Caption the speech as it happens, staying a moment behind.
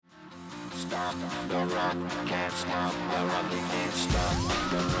stop the rock, can't stop the rock, you can't stop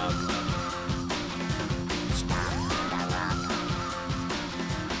the rock. Stop the rock.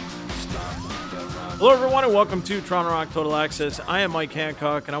 Stop the rock. Hello, everyone, and welcome to Toronto Rock Total Access. I am Mike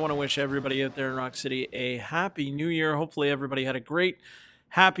Hancock, and I want to wish everybody out there in Rock City a happy new year. Hopefully, everybody had a great,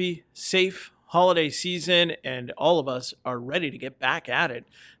 happy, safe holiday season, and all of us are ready to get back at it.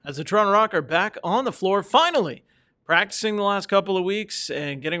 As the Toronto Rock are back on the floor, finally practicing the last couple of weeks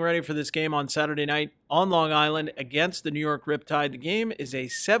and getting ready for this game on Saturday night on Long Island against the New York Riptide. The game is a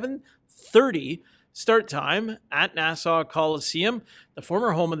 7:30 start time at Nassau Coliseum, the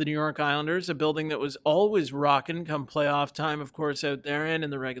former home of the New York Islanders, a building that was always rocking come playoff time, of course, out there and in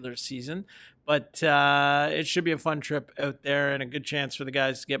the regular season. But it should be a fun trip out there and a good chance for the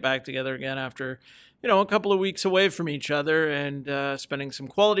guys to get back together again after, a couple of weeks away from each other and spending some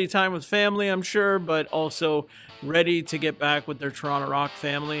quality time with family, I'm sure, but also ready to get back with their Toronto Rock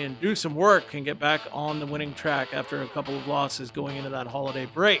family and do some work and get back on the winning track after a couple of losses going into that holiday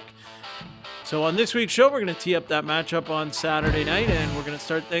break. So on this week's show, we're going to tee up that matchup on Saturday night, and we're going to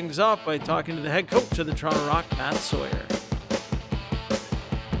start things off by talking to the head coach of the Toronto Rock, Matt Sawyer.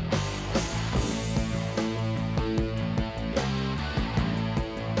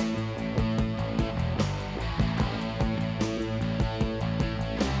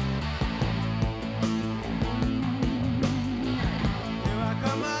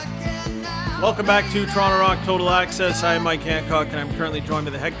 Welcome back to Toronto Rock Total Access. I am Mike Hancock, and I'm currently joined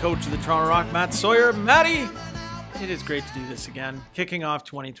by the head coach of the Toronto Rock, Matt Sawyer. Matty, it is great to do this again, kicking off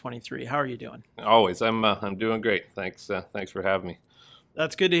 2023. How are you doing? Always. I'm doing great. Thanks for having me.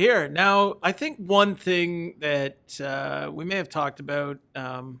 That's good to hear. Now, I think one thing that we may have talked about,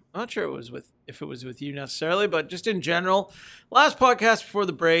 I'm not sure if it was with you necessarily, but just in general, last podcast before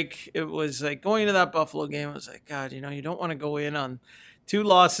the break, it was like going into that Buffalo game, I was like, God, you don't want to go in on 2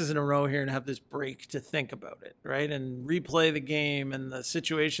 losses in a row here and have this break to think about it, right? And replay the game and the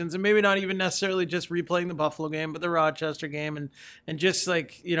situations, and maybe not even necessarily just replaying the Buffalo game, but the Rochester game, and just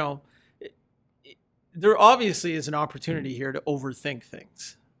like, there obviously is an opportunity here to overthink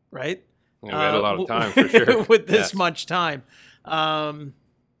things, right? Yeah, we had a lot of time for sure. With this much time.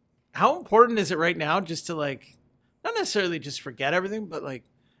 How important is it right now just to not necessarily just forget everything, but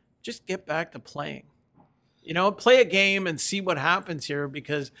just get back to playing? Play a game and see what happens here,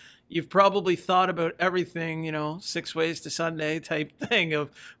 because you've probably thought about everything, 6 ways to Sunday type thing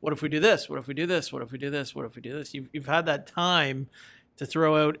of what if we do this? What if we do this? What if we do this? What if we do this? You've had that time to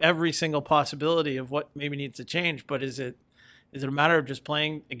throw out every single possibility of what maybe needs to change. But is it a matter of just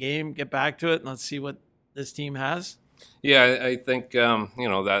playing a game, get back to it, and let's see what this team has? Yeah, I think,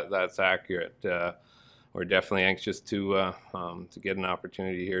 that's accurate. We're definitely anxious to get an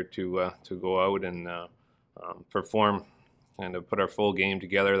opportunity here to go out and perform and to put our full game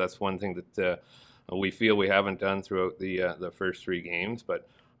together. That's one thing that we feel we haven't done throughout the first 3 games. But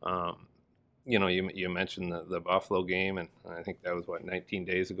you mentioned the Buffalo game, and I think that was 19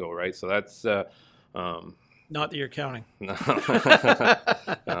 days ago, right? So that's not that you're counting. No.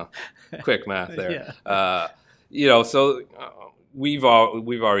 Quick math there. Yeah. So we've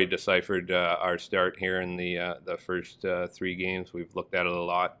already deciphered our start here in the first 3 games. We've looked at it a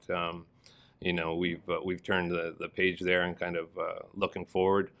lot. We've turned the page there and kind of looking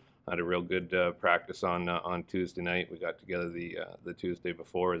forward. Had a real good practice on Tuesday night. We got together the Tuesday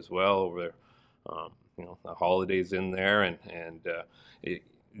before as well over the holidays in there, and it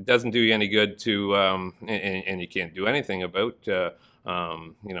doesn't do you any good to and you can't do anything about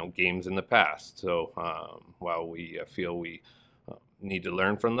games in the past. So while we feel we need to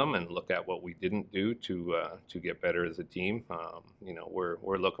learn from them and look at what we didn't do to get better as a team,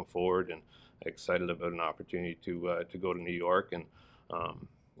 we're looking forward and excited about an opportunity to go to New York and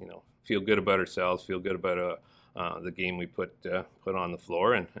feel good about ourselves, feel good about the game we put on the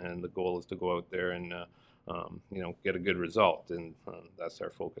floor, and the goal is to go out there and get a good result, and that's our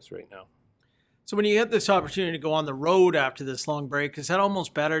focus right now. So when you get this opportunity to go on the road after this long break, is that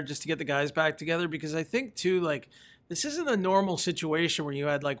almost better just to get the guys back together? Because I think too, this isn't a normal situation where you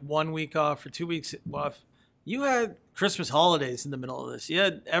had 1 week off or 2 weeks off. You had Christmas holidays in the middle of this. You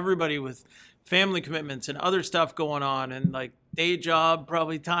had everybody with family commitments and other stuff going on, and day job,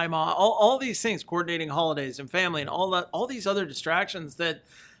 probably time off, all these things, coordinating holidays and family and all these other distractions that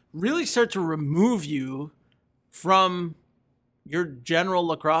really start to remove you from your general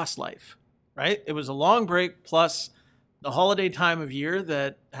lacrosse life, right? It was a long break plus the holiday time of year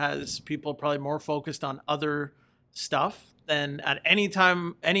that has people probably more focused on other stuff than at any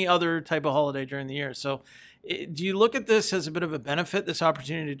time, any other type of holiday during the year. So do you look at this as a bit of a benefit, this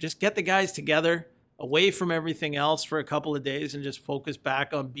opportunity to just get the guys together away from everything else for a couple of days and just focus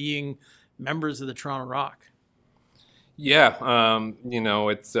back on being members of the Toronto Rock. Yeah,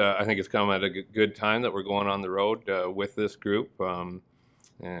 it's. I think it's come at a good time that we're going on the road with this group, and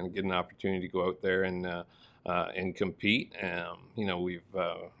get an opportunity to go out there and compete.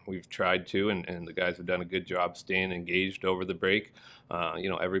 We've tried to, and the guys have done a good job staying engaged over the break.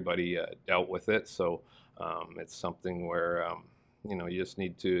 Everybody dealt with it, so it's something where you just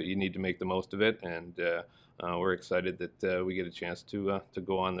need to make the most of it, and we're excited that we get a chance to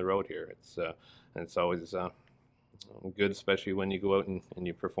go on the road here. It's always good, especially when you go out and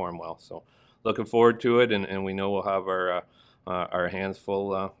you perform well. So looking forward to it, and we know we'll have our hands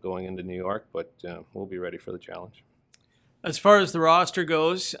full going into New York, but we'll be ready for the challenge. As far as the roster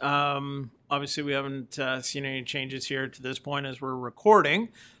goes, obviously we haven't seen any changes here to this point as we're recording,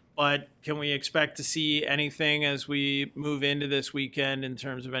 but can we expect to see anything as we move into this weekend in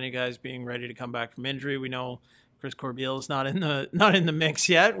terms of any guys being ready to come back from injury? We know Chris Corbeil is not in the mix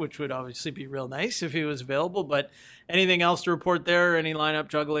yet, which would obviously be real nice if he was available. But anything else to report there? Any lineup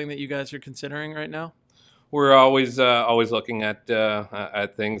juggling that you guys are considering right now? We're always looking at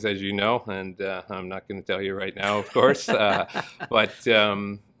things, as you know, and I'm not going to tell you right now, of course. But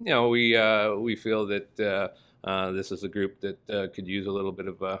we feel that this is a group that could use a little bit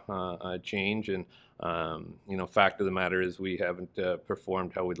of a change, and fact of the matter is we haven't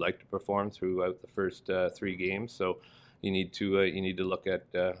performed how we'd like to perform throughout the first 3 games. So you need to look at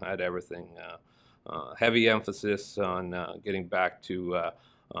everything. Heavy emphasis on getting back to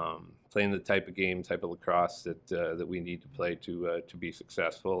playing the type of lacrosse that we need to play to be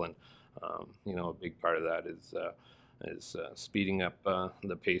successful, and a big part of that is speeding up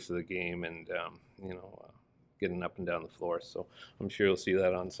the pace of the game, and getting up and down the floor. So I'm sure you'll see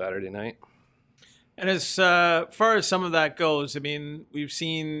that on Saturday night. And as far as some of that goes, I mean, we've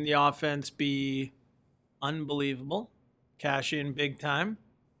seen the offense be unbelievable, cash in big time.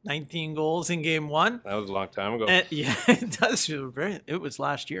 19 goals in game 1. That was a long time ago. Yeah, it does feel it was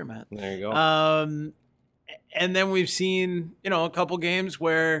last year, Matt. There you go. And then we've seen, a couple games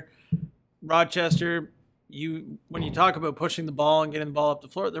where Rochester, when you talk about pushing the ball and getting the ball up the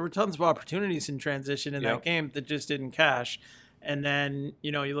floor, there were tons of opportunities in transition in that game that just didn't cash. And then,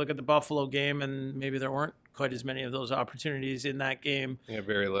 you look at the Buffalo game, and maybe there weren't quite as many of those opportunities in that game. Yeah,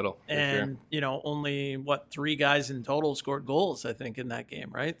 very little. And, only, 3 guys in total scored goals, I think, in that game,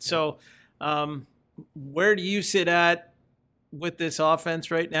 right? Yeah. So where do you sit at with this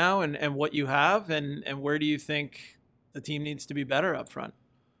offense right now, and what you have, and where do you think the team needs to be better up front?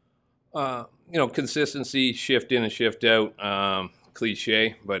 Consistency, shift in and shift out,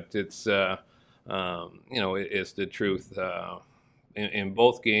 cliche, but it's, it's the truth. In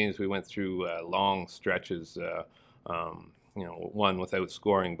both games, we went through long stretches, one without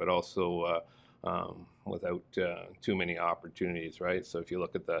scoring, but also without too many opportunities, right? So if you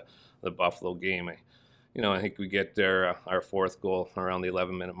look at the Buffalo game, I think we get there our 4th goal around the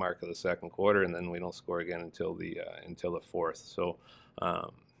 11-minute mark of the second quarter, and then we don't score again until the 4th. So,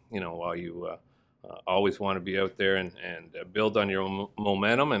 while you always want to be out there and build on your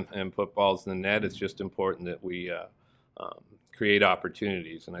momentum and put balls in the net, it's just important that we create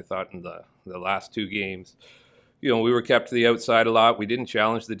opportunities. And I thought in the last 2 games, we were kept to the outside a lot. We didn't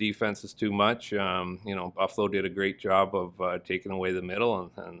challenge the defenses too much. Buffalo did a great job of taking away the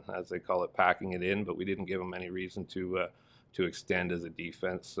middle and, as they call it, packing it in, but we didn't give them any reason to extend as a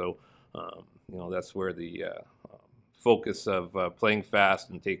defense. So, that's where the focus of playing fast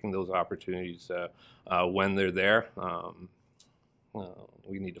and taking those opportunities when they're there.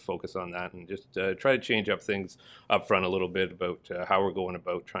 We need to focus on that and just try to change up things up front a little bit about how we're going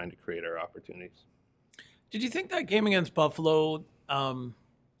about trying to create our opportunities. Did you think that game against Buffalo, not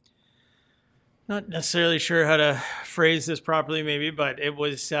necessarily sure how to phrase this properly maybe, but it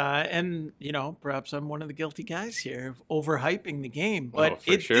was, and perhaps I'm one of the guilty guys here of overhyping the game, but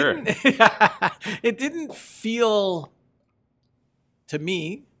it didn't feel to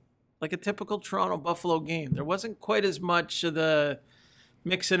me like a typical Toronto Buffalo game. There wasn't quite as much of the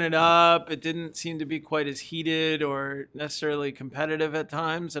mixing it up. It didn't seem to be quite as heated or necessarily competitive at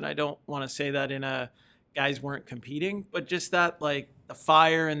times. And I don't want to say that in a guys weren't competing, but just that, like, the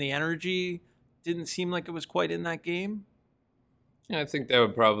fire and the energy didn't seem like it was quite in that game. Yeah, I think that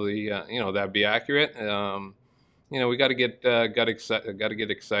would probably, that'd be accurate. We got to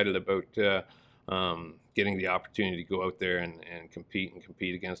get excited about getting the opportunity to go out there and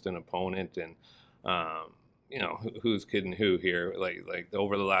compete against an opponent, and who's kidding who here. Like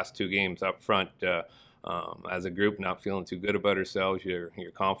over the last 2 games up front, as a group, not feeling too good about ourselves. Your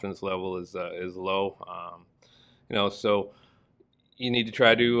confidence level is low. So you need to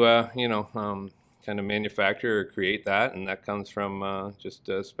try to kind of manufacture or create that, and that comes from just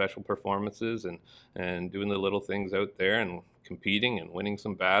special performances and doing the little things out there and competing and winning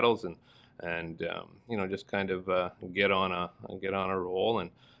some battles and just kind of get on a roll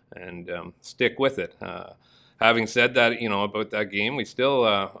and stick with it. Having said that, about that game, we still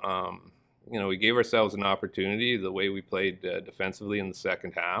we gave ourselves an opportunity the way we played defensively in the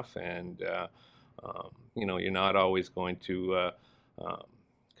second half, and you're not always going to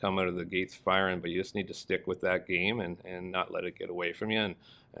come out of the gates firing, but you just need to stick with that game and not let it get away from you.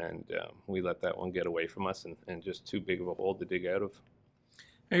 And we let that one get away from us, and just too big of a hole to dig out of.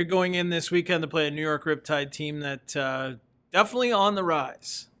 You're going in this weekend to play a New York Riptide team that definitely on the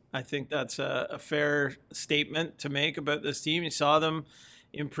rise. I think that's a fair statement to make about this team. You saw them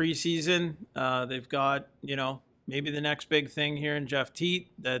in preseason. They've got, maybe the next big thing here in Jeff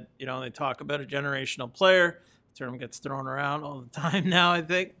Teat that, they talk about a generational player. The term gets thrown around all the time now, I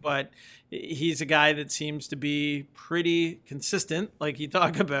think, but he's a guy that seems to be pretty consistent, like you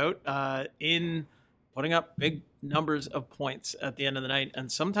talk about, in putting up big numbers of points at the end of the night. And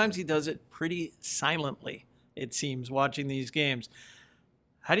sometimes he does it pretty silently, it seems, watching these games.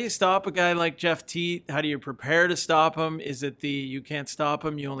 How do you stop a guy like Jeff Teat? How do you prepare to stop him? Is it the you can't stop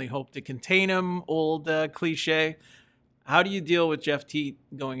him, you only hope to contain him old cliche? How do you deal with Jeff Teat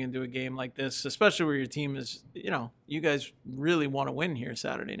going into a game like this, especially where your team is, you guys really want to win here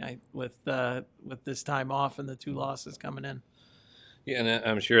Saturday night with this time off and the 2 losses coming in? Yeah, and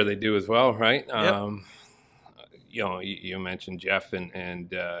I'm sure they do as well, right? Yep. You mentioned Jeff, and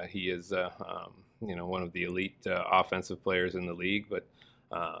he is, one of the elite offensive players in the league, but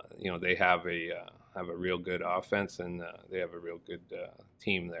they have a real good offense, and they have a real good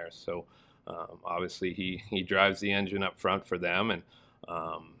team there. So obviously he drives the engine up front for them, and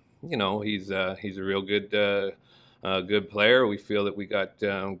he's a real good player. We feel that we got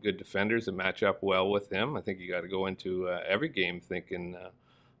good defenders that match up well with him. I think you got to go into every game thinking.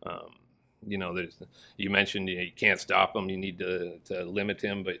 You mentioned you can't stop him. You need to limit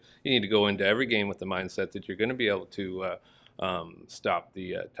him, but you need to go into every game with the mindset that you're going to be able to stop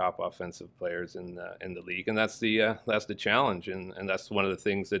the top offensive players in the league, and that's the challenge, and that's one of the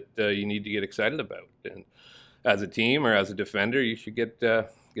things that you need to get excited about. And as a team or as a defender, you should get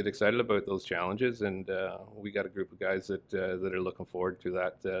excited about those challenges. And we got a group of guys that are looking forward to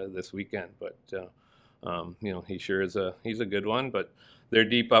that this weekend. But he sure is he's a good one. But they're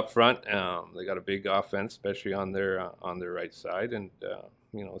deep up front. They got a big offense, especially on their right side, and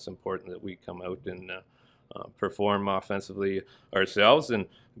it's important that we come out and perform offensively ourselves and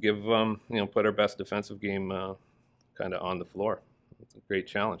give put our best defensive game kind of on the floor. It's a great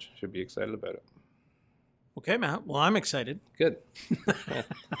challenge. Should be excited about it. Okay, Matt. Well, I'm excited. Good.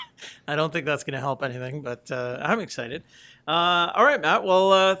 I don't think that's going to help anything, but I'm excited. All right, Matt.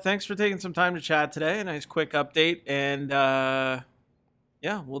 Well, thanks for taking some time to chat today. A nice quick update. And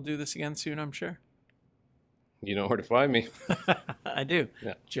we'll do this again soon, I'm sure. You know where to find me. I do.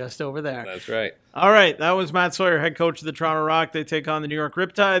 Yeah. Just over there. That's right. All right. That was Matt Sawyer, head coach of the Toronto Rock. They take on the New York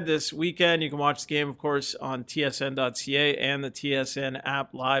Riptide this weekend. You can watch the game, of course, on tsn.ca and the TSN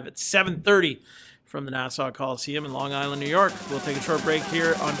app live at 7:30 from the Nassau Coliseum in Long Island, New York. We'll take a short break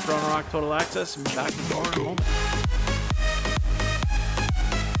here on Toronto Rock Total Access and be back in a moment.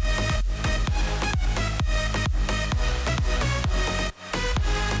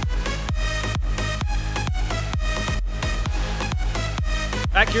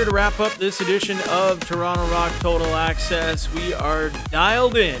 Back here to wrap up this edition of Toronto Rock Total Access. We are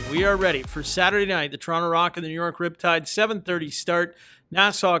dialed in. We are ready for Saturday night. The Toronto Rock and the New York Riptide, 7:30 start,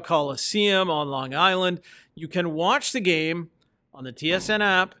 Nassau Coliseum on Long Island. You can watch the game on the TSN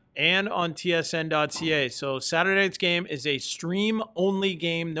app and on tsn.ca. So Saturday night's game is a stream-only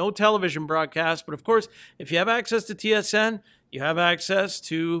game, no television broadcast. But of course, if you have access to TSN, you have access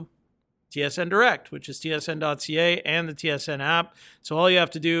to TSN Direct, which is tsn.ca and the TSN app. So all you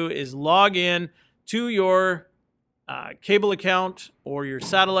have to do is log in to your cable account or your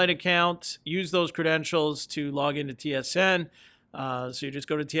satellite account, use those credentials to log into TSN. So you just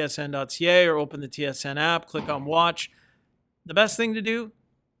go to tsn.ca or open the TSN app, click on watch. The best thing to do,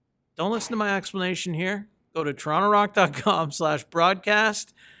 don't listen to my explanation here. Go to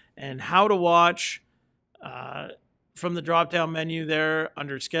torontorock.com/broadcast and how to watch from the drop-down menu there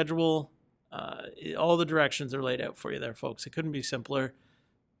under schedule. All the directions are laid out for you there, folks. It couldn't be simpler.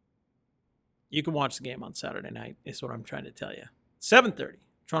 You can watch the game on Saturday night, is what I'm trying to tell you. 7:30,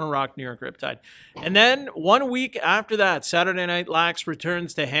 Toronto Rock, New York Riptide. And then 1 week after that, Saturday night, Lax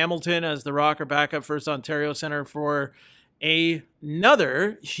returns to Hamilton as the Rock are back at First Ontario Centre for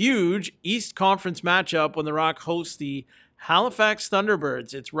another huge East Conference matchup when the Rock hosts the Halifax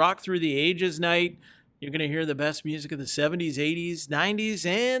Thunderbirds. It's Rock Through the Ages night. You're going to hear the best music of the 70s, 80s, 90s,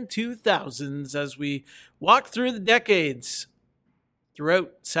 and 2000s as we walk through the decades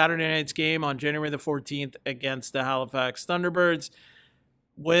throughout Saturday night's game on January the 14th against the Halifax Thunderbirds.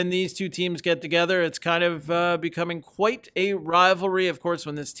 When these two teams get together, it's kind of becoming quite a rivalry. Of course,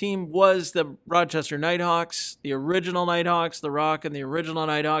 when this team was the Rochester Nighthawks, the original Nighthawks, the Rock and the original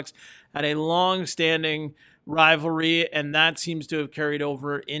Nighthawks had a long-standing rivalry, and that seems to have carried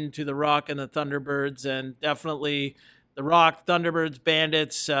over into the Rock and the Thunderbirds, and definitely the Rock, Thunderbirds,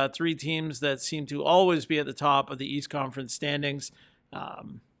 Bandits, three teams that seem to always be at the top of the East Conference standings.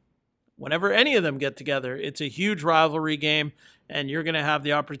 Whenever any of them get together, it's a huge rivalry game, and you're going to have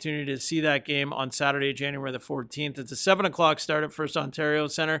the opportunity to see that game on Saturday, January the 14th. It's a 7 o'clock start at First Ontario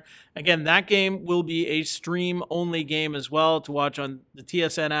Centre. Again, that game will be a stream-only game as well to watch on the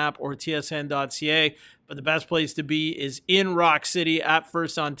TSN app or tsn.ca, but the best place to be is in Rock City at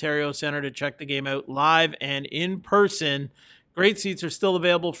First Ontario Centre to check the game out live and in person. Great seats are still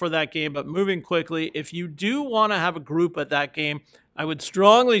available for that game, but moving quickly, if you do want to have a group at that game, I would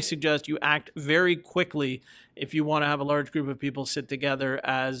strongly suggest you act very quickly if you want to have a large group of people sit together,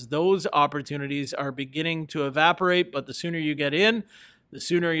 as those opportunities are beginning to evaporate. But the sooner you get in, the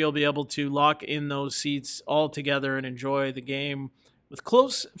sooner you'll be able to lock in those seats all together and enjoy the game with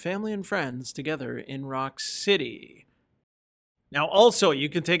close family and friends together in Rock City. Now, also, you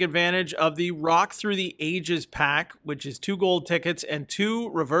can take advantage of the Rock Through the Ages pack, which is 2 gold tickets and 2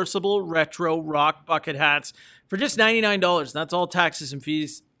 reversible retro rock bucket hats for just $99. That's all taxes and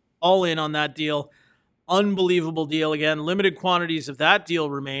fees, all in on that deal. Unbelievable deal. Again, limited quantities of that deal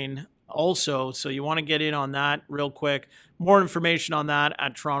remain also, so you want to get in on that real quick. More information on that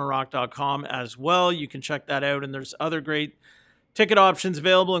at torontorock.com as well. You can check that out, and there's other great ticket options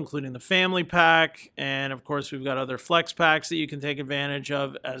available, including the family pack, and of course we've got other flex packs that you can take advantage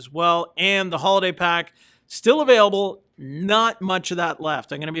of as well, and the holiday pack still available. Not much of that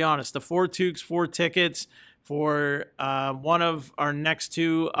left, I'm going to be honest. The 4 toques, 4 tickets for one of our next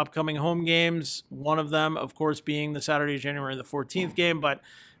 2 upcoming home games, one of them of course being the Saturday, January the 14th game, but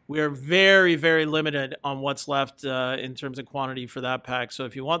we are very, very limited on what's left in terms of quantity for that pack. So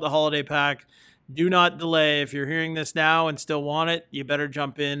if you want the holiday pack, do not delay. If you're hearing this now and still want it, you better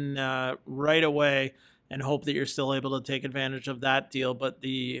jump in right away and hope that you're still able to take advantage of that deal. But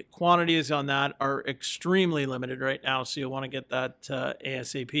the quantities on that are extremely limited right now, so you'll want to get that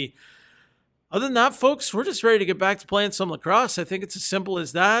ASAP. Other than that, folks, we're just ready to get back to playing some lacrosse. I think it's as simple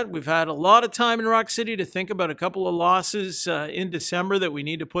as that. We've had a lot of time in Rock City to think about a couple of losses in December that we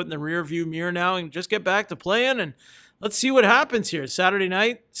need to put in the rearview mirror now and just get back to playing, and let's see what happens here. Saturday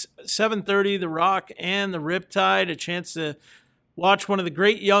night, 7:30, the Rock and the Riptide. A chance to watch one of the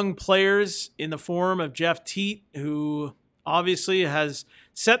great young players in the form of Jeff Teat, who obviously has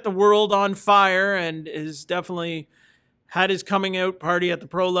set the world on fire and is definitely had his coming out party at the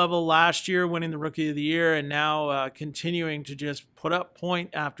pro level last year, winning the Rookie of the Year, and now continuing to just put up point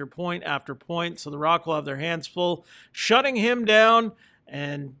after point after point. So the Rock will have their hands full, shutting him down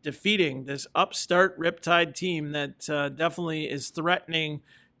and defeating this upstart Riptide team that definitely is threatening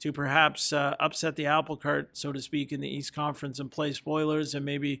to perhaps upset the apple cart, so to speak, in the East Conference and play spoilers and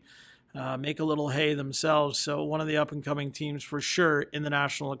maybe make a little hay themselves. So one of the up-and-coming teams for sure in the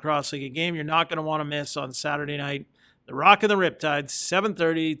National Lacrosse League. A game you're not going to want to miss on Saturday night. The Rock and the Riptide,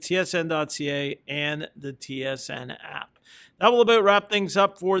 7:30, tsn.ca, and the TSN app. That will about wrap things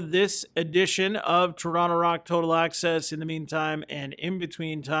up for this edition of Toronto Rock Total Access. In the meantime and in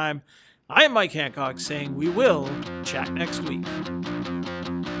between time, I am Mike Hancock saying we will chat next week.